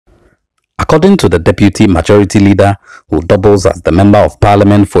According to the Deputy Majority Leader, who doubles as the Member of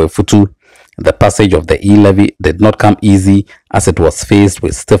Parliament for Efutu, the passage of the e-levy did not come easy as it was faced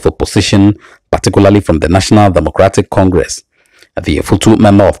with stiff opposition, particularly from the National Democratic Congress. The Efutu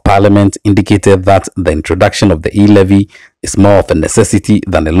Member of Parliament indicated that the introduction of the e-levy is more of a necessity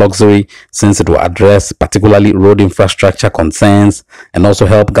than a luxury, since it will address particularly road infrastructure concerns and also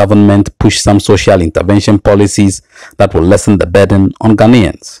help government push some social intervention policies that will lessen the burden on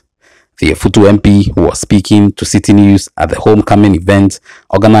Ghanaians. The Efutu MP, who was speaking to Citi News at the homecoming event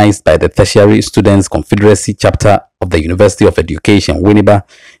organized by the Tertiary Students Confederacy chapter of the University of Education, Winneba,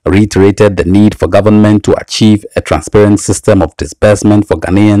 reiterated the need for government to achieve a transparent system of disbursement for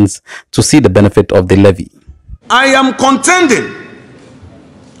Ghanaians to see the benefit of the levy. I am contending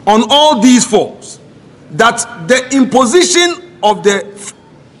on all these fours that the imposition of the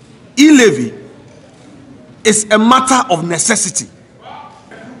e-levy is a matter of necessity.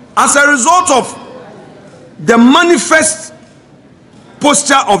 As a result of the manifest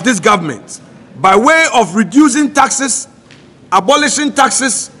posture of this government, by way of reducing taxes, abolishing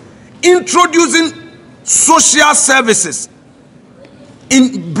taxes, introducing social services,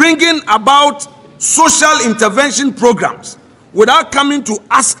 in bringing about social intervention programs without coming to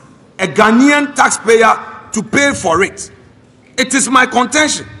ask a Ghanaian taxpayer to pay for it. It is my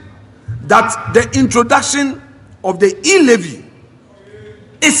contention that the introduction of the e-levy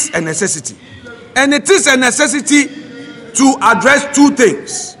is a necessity. And it is a necessity to address two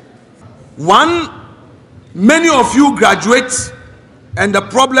things. One, many of you graduate and the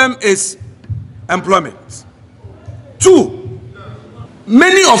problem is employment. Two,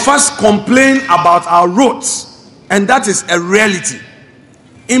 many of us complain about our roads, and that is a reality.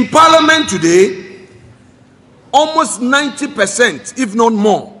 In Parliament today, almost 90%, if not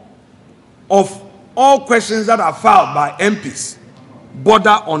more, of all questions that are filed by MPs border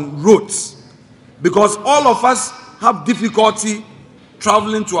on roads, because all of us have difficulty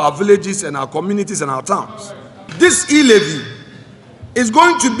traveling to our villages and our communities and our towns. This e-levy is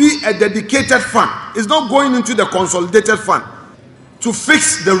going to be a dedicated fund. It's not going into the consolidated fund to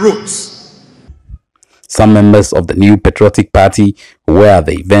fix the roads. Some members of the New Patriotic Party who were at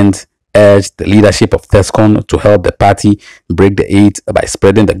the event urged the leadership of TESCON to help the party break the eight by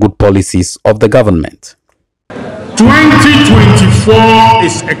spreading the good policies of the government. 2024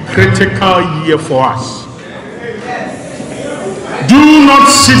 is a critical year for us. Do not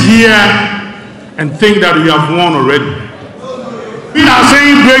sit here and think that we have won already. We are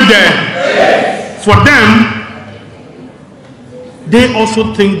saying break there. For them, they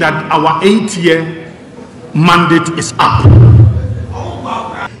also think that our 8-year mandate is up.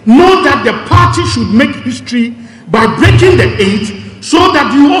 Know that the party should make history by breaking the 8, so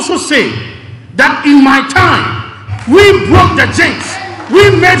that you also say that in my time, we broke the jinx.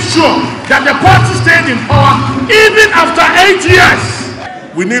 We made sure that the party stayed in power even after 8 years.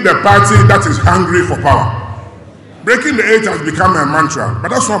 We need a party that is hungry for power. Breaking the 8 has become a mantra,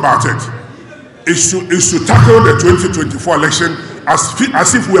 but that's not about it. It's to tackle the 2024 election as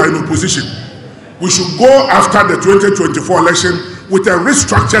if we are in opposition. We should go after the 2024 election with a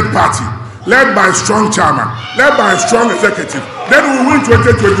restructured party, led by a strong chairman, led by a strong executive. Then we win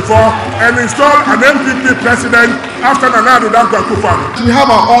 2024 and install an NPP president after Nana Boakye. We have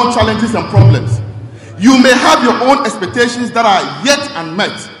our own challenges and problems. You may have your own expectations that are yet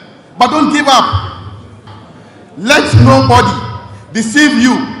unmet, but don't give up. Let nobody deceive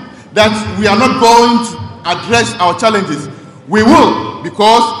you that we are not going to address our challenges. We will,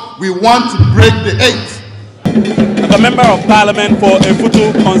 because we want to break the 8. The Member of Parliament for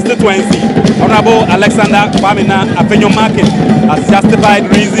Efutu constituency, Honorable Alexander Kwamina Afenyo-Market, has justified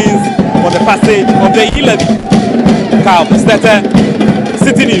reasons for the passage of the e-levy. Carl Stete,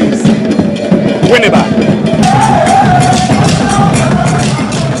 Citi News, Winneba.